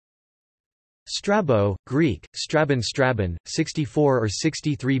Strabo, Greek, Strabon 64 or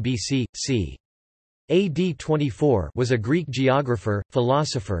 63 BC, c. AD 24 was a Greek geographer,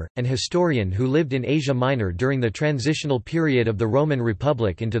 philosopher, and historian who lived in Asia Minor during the transitional period of the Roman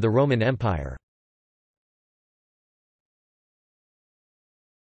Republic into the Roman Empire.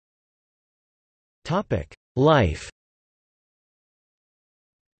 Life.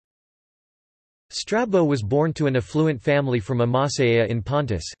 Strabo was born to an affluent family from Amasea in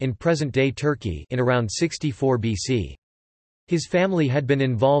Pontus in present-day Turkey in around 64 BC. His family had been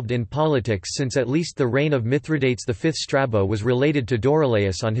involved in politics since at least the reign of Mithridates V. Strabo was related to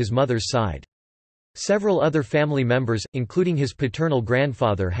Dorilaus on his mother's side. Several other family members, including his paternal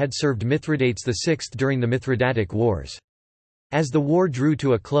grandfather, had served Mithridates VI during the Mithridatic Wars. As the war drew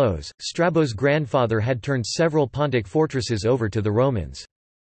to a close, Strabo's grandfather had turned several Pontic fortresses over to the Romans.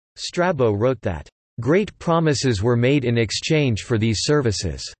 Strabo wrote that, "Great promises were made in exchange for these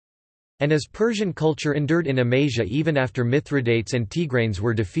services." And as Persian culture endured in Amasia even after Mithridates and Tigranes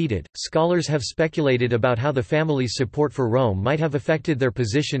were defeated, scholars have speculated about how the family's support for Rome might have affected their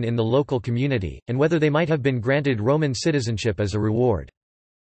position in the local community, and whether they might have been granted Roman citizenship as a reward.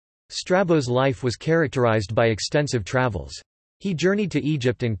 Strabo's life was characterized by extensive travels. He journeyed to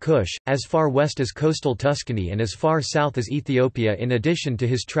Egypt and Kush, as far west as coastal Tuscany and as far south as Ethiopia, in addition to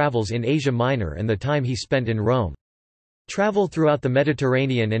his travels in Asia Minor and the time he spent in Rome. Travel throughout the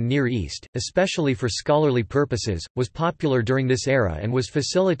Mediterranean and Near East, especially for scholarly purposes, was popular during this era and was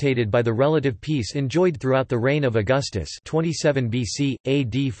facilitated by the relative peace enjoyed throughout the reign of Augustus 27 BC,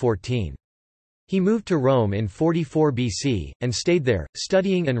 AD 14. He moved to Rome in 44 BC, and stayed there,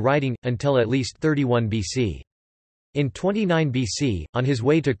 studying and writing, until at least 31 BC. In 29 BC, on his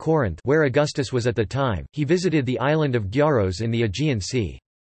way to Corinth, where Augustus was at the time, he visited the island of Gyaros in the Aegean Sea.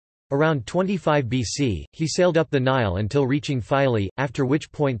 Around 25 BC, he sailed up the Nile until reaching Philae, after which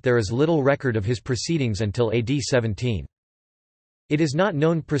point there is little record of his proceedings until AD 17. It is not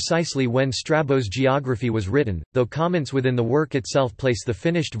known precisely when Strabo's geography was written, though comments within the work itself place the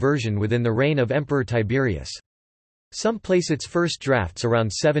finished version within the reign of Emperor Tiberius. Some place its first drafts around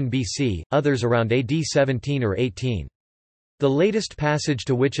 7 BC, others around AD 17 or 18. The latest passage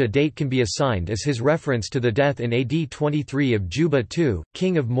to which a date can be assigned is his reference to the death in AD 23 of Juba II,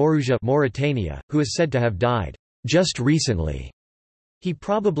 king of Morusia, Mauritania, who is said to have died just recently. He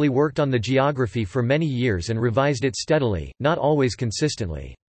probably worked on the geography for many years and revised it steadily, not always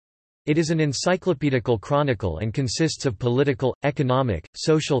consistently. It is an encyclopedical chronicle and consists of political, economic,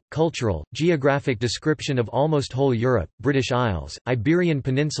 social, cultural, geographic description of almost whole Europe, British Isles, Iberian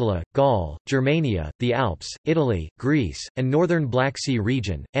Peninsula, Gaul, Germania, the Alps, Italy, Greece, and northern Black Sea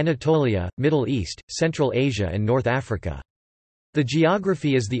region, Anatolia, Middle East, Central Asia and North Africa. The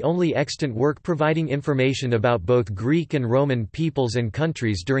geography is the only extant work providing information about both Greek and Roman peoples and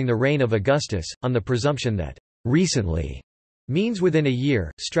countries during the reign of Augustus, on the presumption that recently means within a year.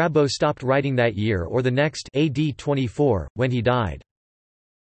 Strabo stopped writing that year or the next, AD 24, when he died.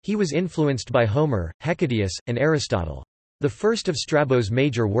 He was influenced by Homer, Hecataeus, and Aristotle. The first of Strabo's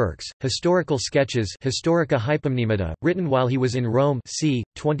major works, Historical Sketches Historica Hypomnemata, written while he was in Rome c.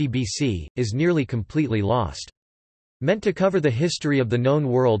 20 BC, is nearly completely lost. Meant to cover the history of the known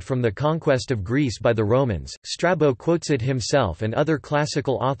world from the conquest of Greece by the Romans, Strabo quotes it himself, and other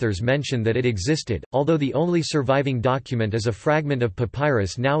classical authors mention that it existed, although the only surviving document is a fragment of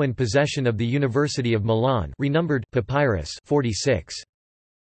papyrus now in possession of the University of Milan, renumbered Papyrus 46.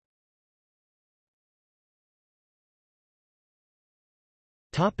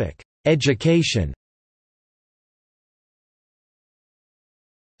 Education.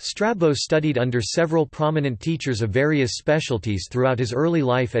 Strabo studied under several prominent teachers of various specialties throughout his early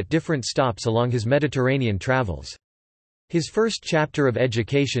life at different stops along his Mediterranean travels. His first chapter of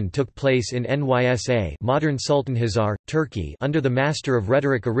education took place in Nysa, modern Sultanhisar, Turkey, under the master of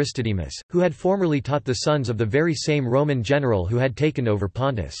rhetoric Aristodemus, who had formerly taught the sons of the very same Roman general who had taken over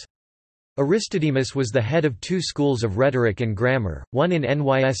Pontus. Aristodemus was the head of two schools of rhetoric and grammar, one in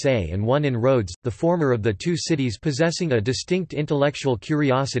Nysa and one in Rhodes, the former of the two cities possessing a distinct intellectual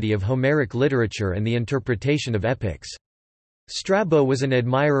curiosity of Homeric literature and the interpretation of epics. Strabo was an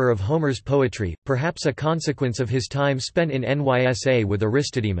admirer of Homer's poetry, perhaps a consequence of his time spent in Nysa with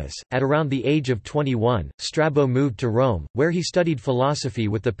Aristodemus. At around the age of 21, Strabo moved to Rome, where he studied philosophy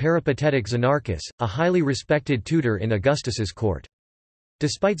with the peripatetic Xenarchus, a highly respected tutor in Augustus's court.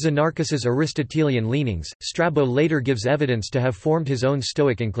 Despite Xenarchus's Aristotelian leanings, Strabo later gives evidence to have formed his own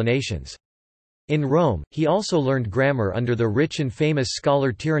Stoic inclinations. In Rome, he also learned grammar under the rich and famous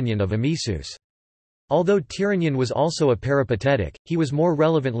scholar Tyrrhenion of Amisus. Although Tironian was also a peripatetic, he was more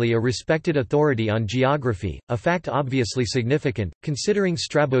relevantly a respected authority on geography, a fact obviously significant, considering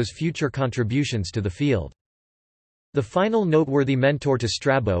Strabo's future contributions to the field. The final noteworthy mentor to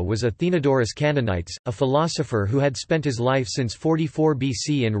Strabo was Athenodorus Canonites, a philosopher who had spent his life since 44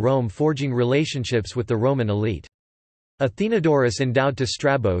 BC in Rome forging relationships with the Roman elite. Athenodorus endowed to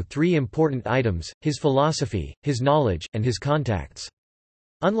Strabo three important items: his philosophy, his knowledge, and his contacts.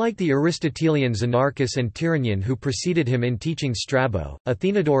 Unlike the Aristotelian Xenarchus and Tironian who preceded him in teaching Strabo,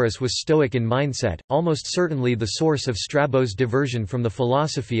 Athenodorus was Stoic in mindset, almost certainly the source of Strabo's diversion from the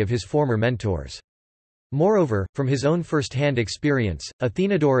philosophy of his former mentors. Moreover, from his own first-hand experience,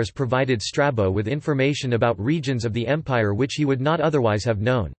 Athenodorus provided Strabo with information about regions of the empire which he would not otherwise have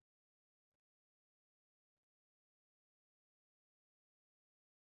known.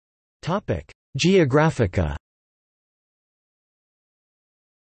 Geographica.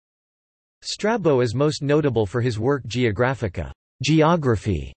 Strabo is most notable for his work Geographica,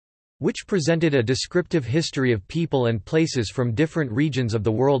 geography, which presented a descriptive history of people and places from different regions of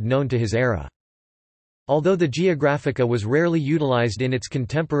the world known to his era. Although the Geographica was rarely utilized in its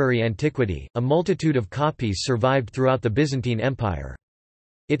contemporary antiquity, a multitude of copies survived throughout the Byzantine Empire.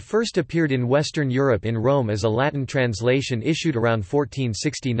 It first appeared in Western Europe in Rome as a Latin translation issued around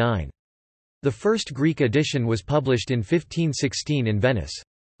 1469. The first Greek edition was published in 1516 in Venice.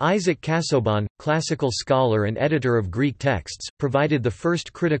 Isaac Casaubon, classical scholar and editor of Greek texts, provided the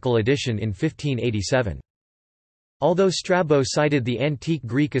first critical edition in 1587. Although Strabo cited the antique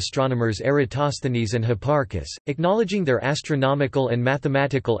Greek astronomers Eratosthenes and Hipparchus, acknowledging their astronomical and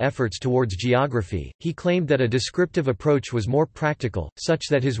mathematical efforts towards geography, he claimed that a descriptive approach was more practical, such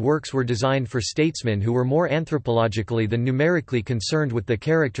that his works were designed for statesmen who were more anthropologically than numerically concerned with the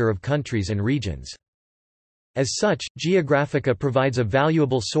character of countries and regions. As such, Geographica provides a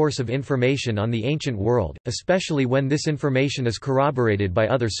valuable source of information on the ancient world, especially when this information is corroborated by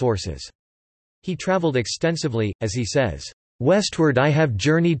other sources. He traveled extensively, as he says, "Westward I have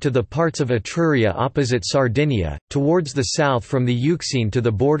journeyed to the parts of Etruria opposite Sardinia, towards the south from the Euxine to the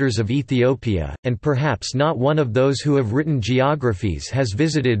borders of Ethiopia, and perhaps not one of those who have written geographies has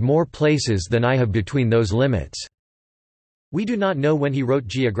visited more places than I have between those limits." We do not know when he wrote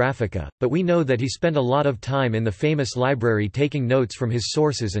Geographica, but we know that he spent a lot of time in the famous library taking notes from his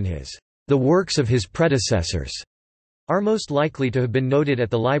sources, and the works of his predecessors are most likely to have been noted at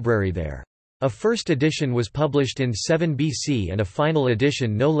the library there. A first edition was published in 7 BC and a final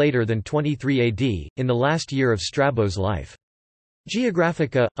edition no later than 23 AD, in the last year of Strabo's life.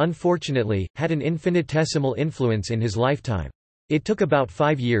 Geographica, unfortunately, had an infinitesimal influence in his lifetime. It took about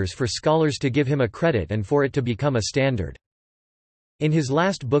 5 years for scholars to give him a credit and for it to become a standard. In his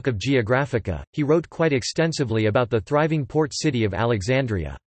last book of Geographica, he wrote quite extensively about the thriving port city of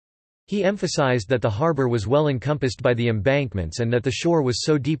Alexandria. He emphasized that the harbor was well encompassed by the embankments and that the shore was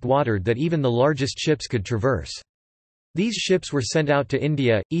so deep-watered that even the largest ships could traverse. These ships were sent out to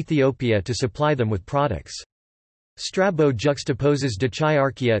India, Ethiopia to supply them with products. Strabo juxtaposes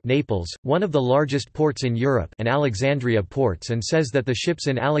Dichiarchia, Naples, one of the largest ports in Europe, and Alexandria ports, and says that the ships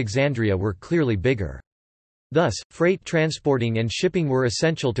in Alexandria were clearly bigger. Thus, freight transporting and shipping were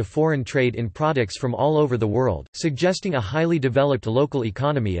essential to foreign trade in products from all over the world, suggesting a highly developed local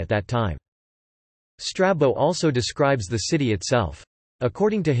economy at that time. Strabo also describes the city itself.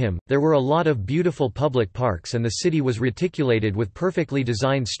 According to him, there were a lot of beautiful public parks and the city was reticulated with perfectly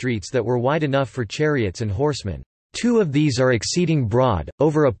designed streets that were wide enough for chariots and horsemen. 2 of these are exceeding broad,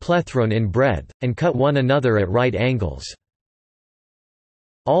 over a plethron in breadth, and cut one another at right angles.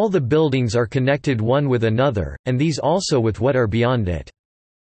 All the buildings are connected one with another, and these also with what are beyond it."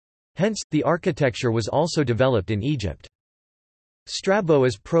 Hence, the architecture was also developed in Egypt. Strabo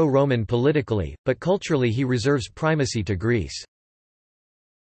is pro-Roman politically, but culturally he reserves primacy to Greece.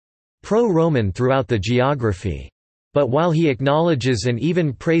 Pro-Roman throughout the geography. But while he acknowledges and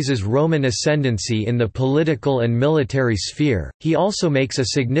even praises Roman ascendancy in the political and military sphere, he also makes a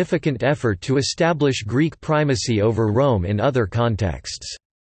significant effort to establish Greek primacy over Rome in other contexts.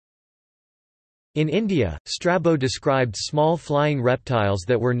 In India, Strabo described small flying reptiles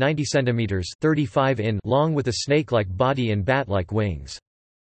that were 90 cm 35 in long with a snake-like body and bat-like wings.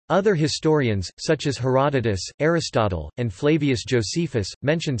 Other historians, such as Herodotus, Aristotle, and Flavius Josephus,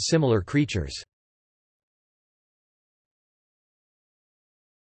 mentioned similar creatures.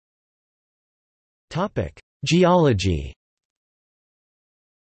 Geology.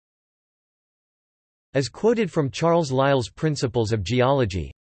 As quoted from Charles Lyell's Principles of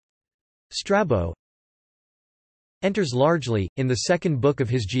Geology, Strabo enters largely, in the second book of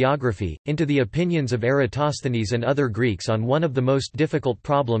his Geography, into the opinions of Eratosthenes and other Greeks on one of the most difficult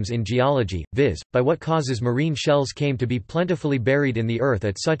problems in geology, viz., by what causes marine shells came to be plentifully buried in the earth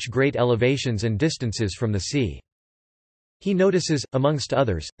at such great elevations and distances from the sea. He notices, amongst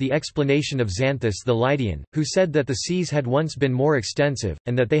others, the explanation of Xanthus the Lydian, who said that the seas had once been more extensive,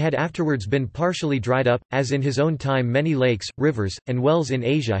 and that they had afterwards been partially dried up, as in his own time many lakes, rivers, and wells in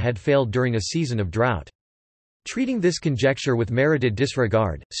Asia had failed during a season of drought. Treating this conjecture with merited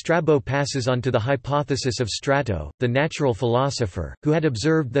disregard, Strabo passes on to the hypothesis of Strato, the natural philosopher, who had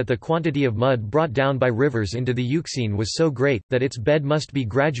observed that the quantity of mud brought down by rivers into the Euxine was so great, that its bed must be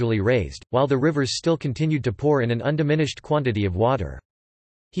gradually raised, while the rivers still continued to pour in an undiminished quantity of water.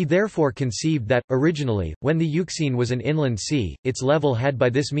 He therefore conceived that, originally, when the Euxine was an inland sea, its level had by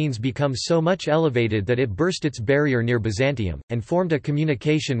this means become so much elevated that it burst its barrier near Byzantium, and formed a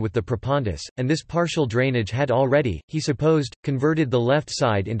communication with the Propontis, and this partial drainage had already, he supposed, converted the left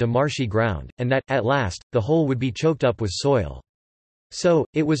side into marshy ground, and that, at last, the whole would be choked up with soil. So,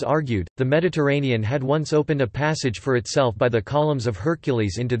 it was argued, the Mediterranean had once opened a passage for itself by the columns of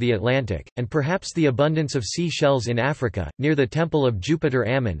Hercules into the Atlantic, and perhaps the abundance of sea shells in Africa, near the temple of Jupiter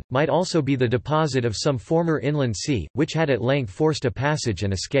Ammon, might also be the deposit of some former inland sea, which had at length forced a passage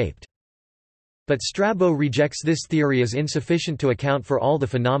and escaped. But Strabo rejects this theory as insufficient to account for all the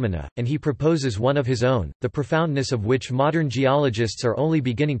phenomena, and he proposes one of his own, the profoundness of which modern geologists are only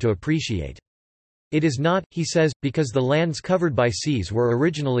beginning to appreciate. It is not, he says, because the lands covered by seas were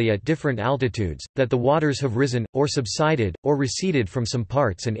originally at different altitudes, that the waters have risen, or subsided, or receded from some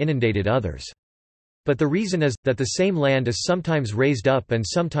parts and inundated others. But the reason is, that the same land is sometimes raised up and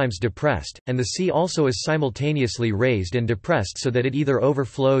sometimes depressed, and the sea also is simultaneously raised and depressed so that it either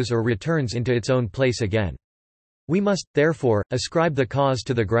overflows or returns into its own place again. We must, therefore, ascribe the cause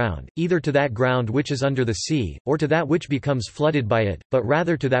to the ground, either to that ground which is under the sea, or to that which becomes flooded by it, but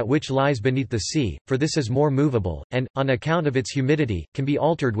rather to that which lies beneath the sea, for this is more movable, and, on account of its humidity, can be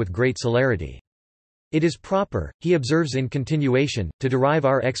altered with great celerity. It is proper, he observes in continuation, to derive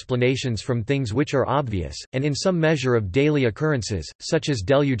our explanations from things which are obvious, and in some measure of daily occurrences, such as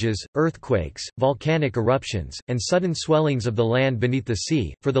deluges, earthquakes, volcanic eruptions, and sudden swellings of the land beneath the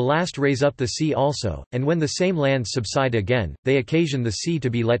sea, for the last raise up the sea also, and when the same lands subside again, they occasion the sea to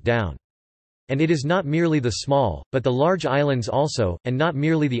be let down. And it is not merely the small, but the large islands also, and not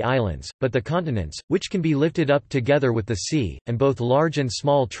merely the islands, but the continents, which can be lifted up together with the sea, and both large and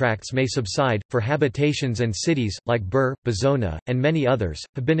small tracts may subside, for habitations and cities, like Bur, Bazona, and many others,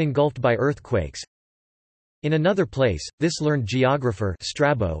 have been engulfed by earthquakes. In another place, this learned geographer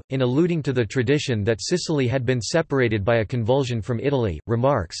Strabo, in alluding to the tradition that Sicily had been separated by a convulsion from Italy,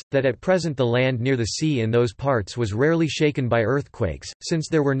 remarks, that at present the land near the sea in those parts was rarely shaken by earthquakes, since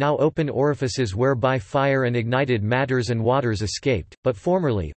there were now open orifices whereby fire and ignited matters and waters escaped, but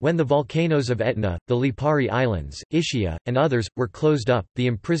formerly, when the volcanoes of Etna, the Lipari Islands, Ischia, and others, were closed up, the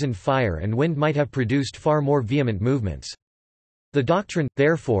imprisoned fire and wind might have produced far more vehement movements. The doctrine,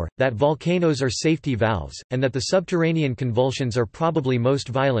 therefore, that volcanoes are safety valves, and that the subterranean convulsions are probably most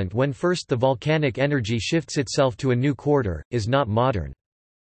violent when first the volcanic energy shifts itself to a new quarter, is not modern.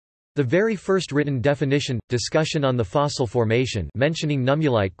 The very first written definition, discussion on the fossil formation mentioning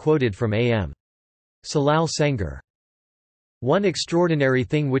nummulites quoted from A.M. Salal Senghor. One extraordinary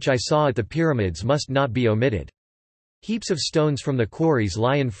thing which I saw at the pyramids must not be omitted. Heaps of stones from the quarries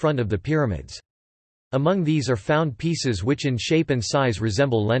lie in front of the pyramids. Among these are found pieces which in shape and size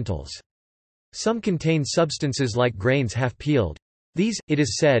resemble lentils. Some contain substances like grains half peeled. These, it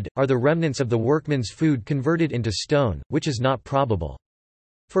is said, are the remnants of the workman's food converted into stone, which is not probable.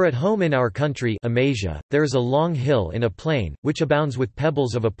 For at home in our country Amasia, there is a long hill in a plain, which abounds with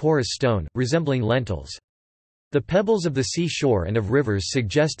pebbles of a porous stone, resembling lentils. The pebbles of the sea shore and of rivers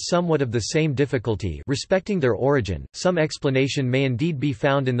suggest somewhat of the same difficulty respecting their origin. Some explanation may indeed be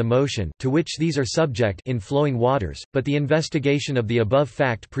found in the motion to which these are subject in flowing waters, but the investigation of the above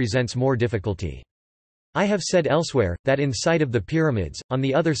fact presents more difficulty. I have said elsewhere, that in sight of the pyramids, on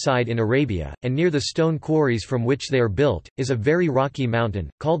the other side in Arabia, and near the stone quarries from which they are built, is a very rocky mountain,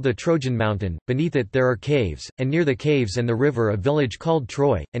 called the Trojan Mountain. Beneath it there are caves, and near the caves and the river a village called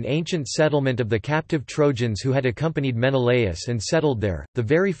Troy, an ancient settlement of the captive Trojans who had accompanied Menelaus and settled there. The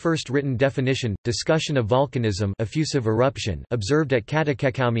very first written definition, discussion of volcanism, effusive eruption, observed at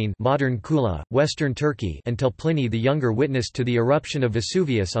Katakekaumene, modern Kula, western Turkey, until Pliny the Younger witnessed to the eruption of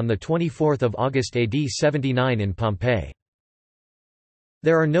Vesuvius on the 24th of August AD 79 in Pompeii.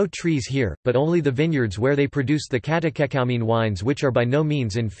 There are no trees here, but only the vineyards where they produce the Katakekaumene wines, which are by no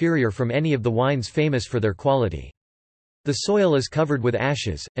means inferior from any of the wines famous for their quality. The soil is covered with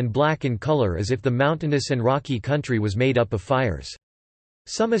ashes, and black in color as if the mountainous and rocky country was made up of fires.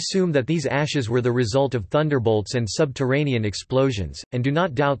 Some assume that these ashes were the result of thunderbolts and subterranean explosions, and do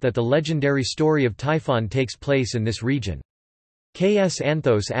not doubt that the legendary story of Typhon takes place in this region. K.S.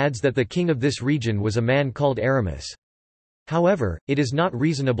 Anthos adds that the king of this region was a man called Aramis. However, it is not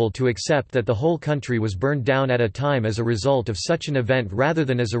reasonable to accept that the whole country was burned down at a time as a result of such an event rather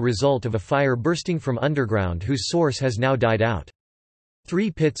than as a result of a fire bursting from underground whose source has now died out.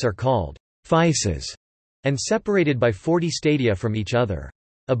 3 pits are called phyces and separated by 40 stadia from each other.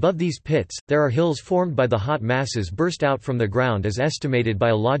 Above these pits, there are hills formed by the hot masses burst out from the ground as estimated by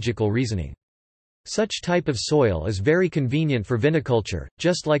a logical reasoning. Such type of soil is very convenient for viniculture,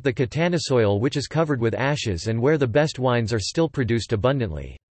 just like the Catana soil which is covered with ashes and where the best wines are still produced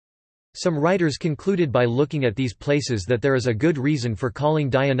abundantly. Some writers concluded by looking at these places that there is a good reason for calling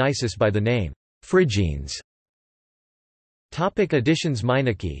Dionysus by the name Phrygians. Editions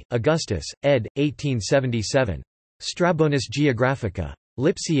Meineke, Augustus, ed. 1877. Strabonus Geographica.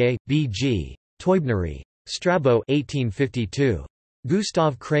 Lipsiae, B.G. Teubneri. Strabo 1852.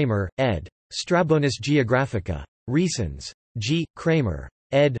 Gustav Kramer, ed. Strabonus Geographica. Riesens. G. Kramer.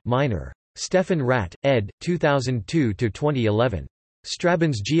 ed. Minor. Stefan Rath, ed. 2002–2011.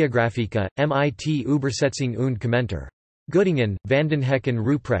 Strabons Geographica, mit Übersetzung und Kommentar. Göttingen, Vandenhecken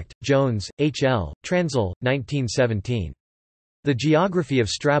Ruprecht, Jones, H. L., Transl, 1917. The Geography of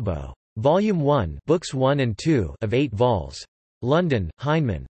Strabo. Volume 1, Books 1 and 2 of 8 vols. London,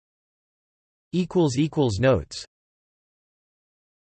 Heinemann. Notes